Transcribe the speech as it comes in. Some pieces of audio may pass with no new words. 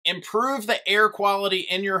improve the air quality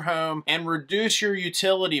in your home and reduce your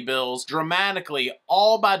utility bills dramatically,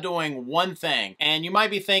 all by doing one thing. And you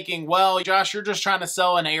might be thinking, well, Josh, you're just trying to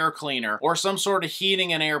sell an air cleaner or some sort of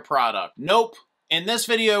heating and air product. Nope. In this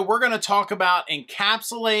video, we're going to talk about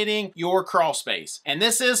encapsulating your crawl space. And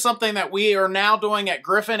this is something that we are now doing at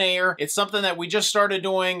Griffin Air. It's something that we just started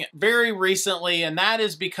doing very recently, and that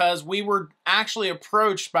is because we were actually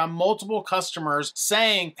approached by multiple customers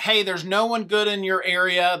saying, hey, there's no one good in your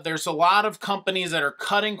area. There's a lot of companies that are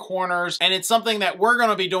cutting corners, and it's something that we're going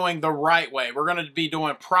to be doing the right way. We're going to be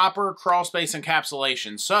doing proper crawl space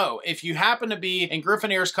encapsulation. So if you happen to be in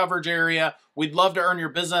Griffin Air's coverage area, we'd love to earn your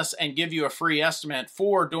business and give you a free estimate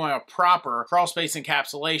for doing a proper crawl space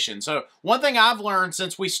encapsulation. So one thing I've learned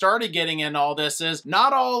since we started getting into all this is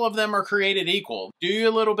not all of them are created equal. Do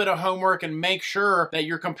a little bit of homework and make sure that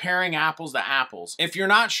you're comparing apples to apples. If you're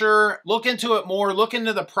not sure, look into it more. Look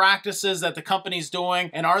into the practices that the company's doing,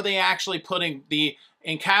 and are they actually putting the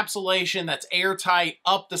encapsulation that's airtight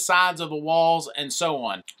up the sides of the walls and so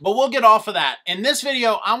on. But we'll get off of that. In this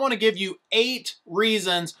video, I want to give you 8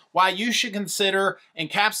 reasons why you should consider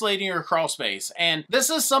encapsulating your crawl space. And this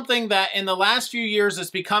is something that in the last few years is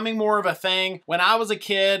becoming more of a thing. When I was a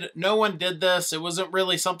kid, no one did this. It wasn't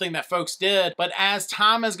really something that folks did. But as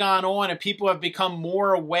time has gone on and people have become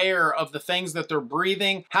more aware of the things that they're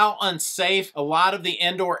breathing, how unsafe a lot of the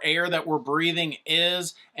indoor air that we're breathing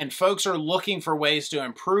is, and folks are looking for ways to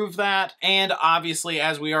improve that, and obviously,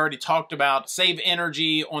 as we already talked about, save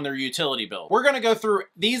energy on their utility bill. We're going to go through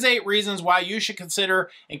these 8 reasons why you should consider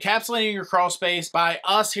encapsulating your crawl space by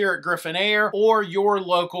us here at Griffin Air or your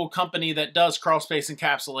local company that does crawl space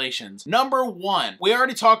encapsulations. Number 1, we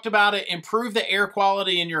already talked about it, improve the air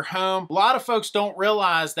quality in your home. A lot of folks don't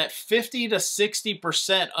realize that 50 to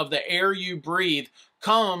 60% of the air you breathe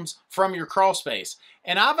comes from your crawl space.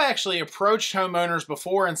 And I've actually approached homeowners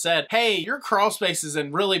before and said, hey, your crawl space is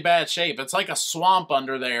in really bad shape. It's like a swamp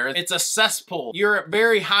under there. It's a cesspool. You're at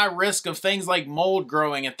very high risk of things like mold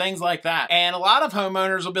growing and things like that. And a lot of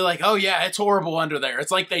homeowners will be like, oh yeah, it's horrible under there. It's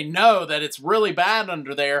like they know that it's really bad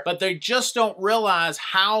under there, but they just don't realize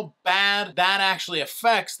how bad that actually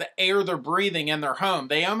affects the air they're breathing in their home.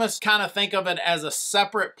 They almost kind of think of it as a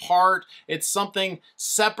separate part. It's something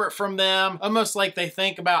separate from them, almost like they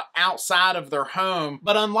think about outside of their home.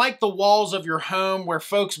 But unlike the walls of your home where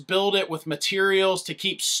folks build it with materials to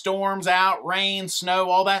keep storms out, rain, snow,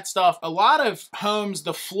 all that stuff, a lot of homes,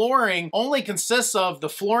 the flooring only consists of the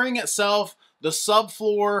flooring itself, the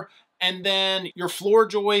subfloor, and then your floor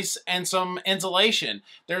joists and some insulation.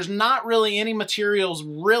 There's not really any materials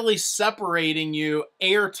really separating you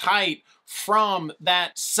airtight from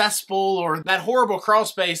that cesspool or that horrible crawl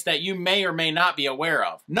space that you may or may not be aware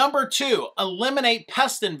of. Number 2, eliminate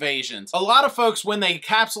pest invasions. A lot of folks, when they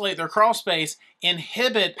encapsulate their crawl space,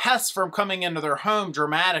 inhibit pests from coming into their home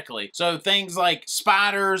dramatically. So things like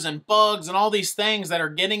spiders and bugs and all these things that are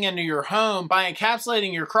getting into your home, by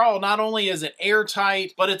encapsulating your crawl, not only is it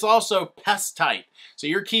airtight, but it's also pest tight. So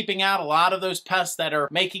you're keeping out a lot of those pests that are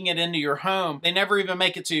making it into your home. They never even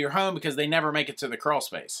make it to your home because they never make it to the crawl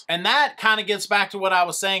space. And that kind of gets back to what I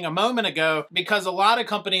was saying a moment ago, because a lot of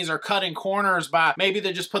companies are cutting corners by maybe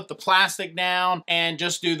they just put the plastic down and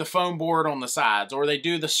just do the foam board on the sides, or they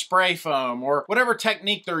do the spray foam, or whatever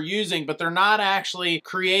technique they're using, but they're not actually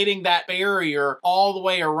creating that barrier all the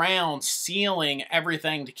way around, sealing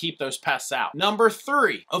everything to keep those pests out. Number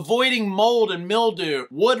 3, avoiding mold and mildew,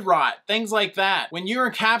 wood rot, things like that. When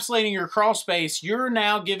you're encapsulating your crawl space, you're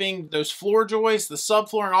now giving those floor joists, the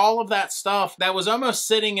subfloor, and all of that stuff that was almost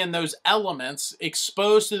sitting in those elements,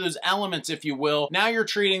 exposed to those elements, if you will. Now you're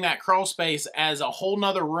treating that crawl space as a whole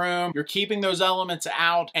nother room. You're keeping those elements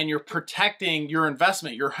out, and you're protecting your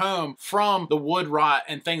investment, your home, from the wood rot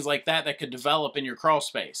and things like that that could develop in your crawl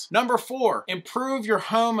space. Number 4, improve your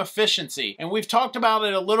home efficiency. And we've talked about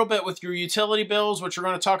it a little bit with your utility bills, which we're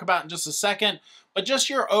going to talk about in just a second. but just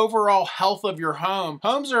your overall health of your home.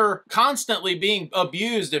 Homes are constantly being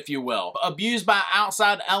abused, if you will. Abused by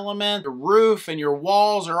outside element. The roof and your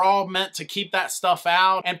walls are all meant to keep that stuff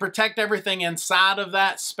out and protect everything inside of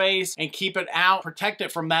that space and keep it out, protect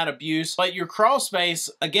it from that abuse. But your crawl space,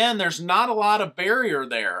 again, there's not a lot of barrier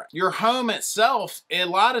there. Your home itself, a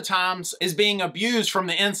lot of times, is being abused from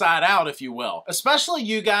the inside out, if you will. Especially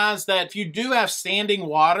you guys that if you do have standing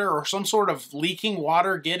water or some sort of leaking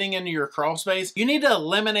water getting into your crawl space, you need to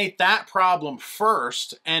eliminate that problem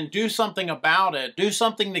first and do something about it. Do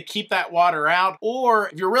something to keep that water out, or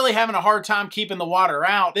if you're really having a hard time keeping the water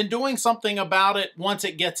out, then doing something about it once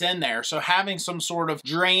it gets in there. So having some sort of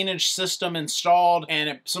drainage system installed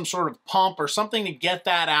and some sort of pump or something to get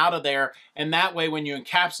that out of there. And that way, when you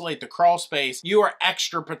encapsulate the crawl space, you are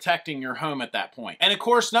extra protecting your home at that point. And of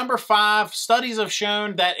course, number 5, studies have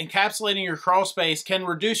shown that encapsulating your crawl space can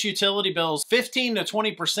reduce utility bills 15 to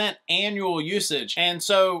 20% annual usage. And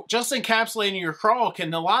so just encapsulating your crawl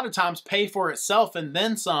can a lot of times pay for itself and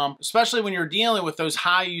then some, especially when you're dealing with those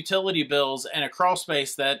high utility bills and a crawl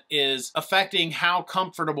space that is affecting how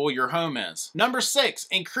comfortable your home is. Number 6,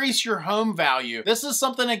 increase your home value. This is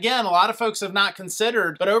something, again, a lot of folks have not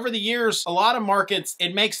considered, but over the years, a lot of markets,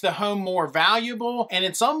 it makes the home more valuable, and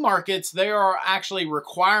in some markets, they are actually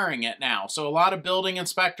requiring it now. So a lot of building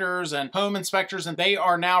inspectors and home inspectors, and they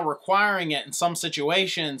are now requiring it in some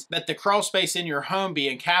situations that the crawl space in your home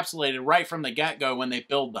be encapsulated right from the get-go when they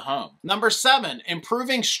build the home. Number 7,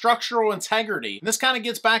 improving structural integrity. This kind of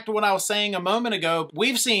gets back to what I was saying a moment ago.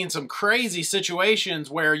 We've seen some crazy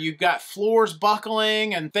situations where you've got floors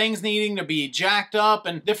buckling and things needing to be jacked up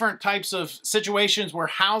and different types of situations where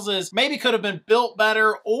houses maybe could have been built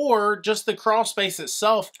better, or just the crawl space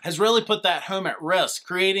itself has really put that home at risk,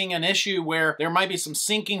 creating an issue where there might be some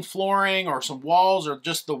sinking flooring or some walls or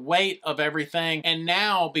just the weight of everything. And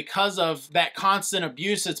now, because of that constant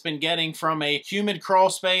abuse it's been getting from a humid crawl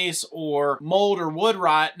space or mold or wood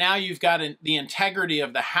rot, now you've got the integrity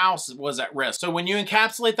of the house was at risk. So when you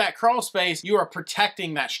encapsulate that crawl space, you are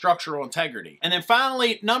protecting that structural integrity. And then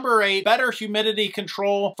finally, number 8, better humidity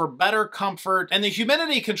control for better comfort. And the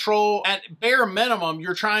humidity control, at bare minimum,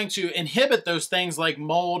 you're trying to inhibit those things like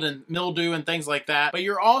mold and mildew and things like that, but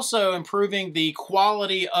you're also improving the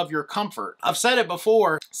quality of your comfort. I've said it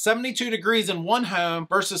before, 72 degrees in one home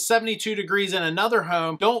versus 72 degrees in another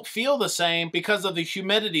home don't feel the same because of the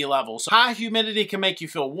humidity level. So high humidity can make you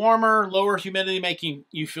feel warmer, lower humidity making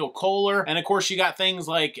you feel colder. And of course, you got things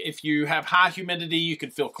like if you have high humidity, you can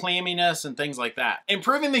feel clamminess and things like that.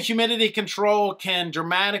 Improving the humidity control can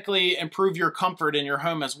dramatically improve your comfort in your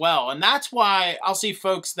home as well. And that's why I'll see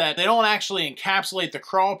folks that they don't actually encapsulate the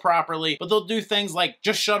crawl properly, but they'll do things like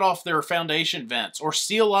just shut off their foundation vents or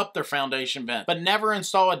seal up their foundation vent, but never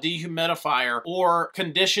install a dehumidifier or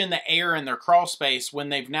condition the air in their crawl space when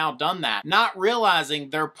they've now done that, not realizing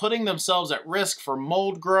they're putting themselves at risk for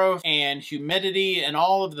mold growth and humidity and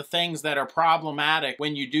all of the things that are problematic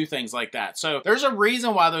when you do things like that. So there's a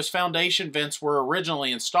reason why those foundation vents were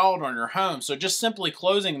originally installed on your home. So just simply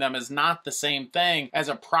closing them is not the same thing as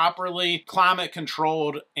a properly climate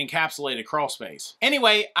controlled encapsulated crawl space.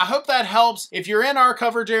 Anyway, I hope that helps. If you're in our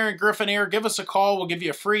coverage area in Griffin Air, give us a call. We'll give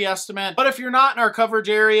you a free estimate. But if you're not in our coverage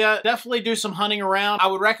area, definitely do some hunting around. I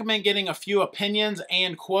would recommend getting a few opinions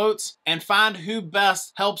and quotes and find who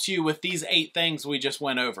best helps you with these 8 things we just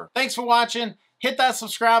went over. Thanks for watching. Hit that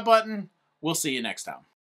subscribe button. We'll see you next time.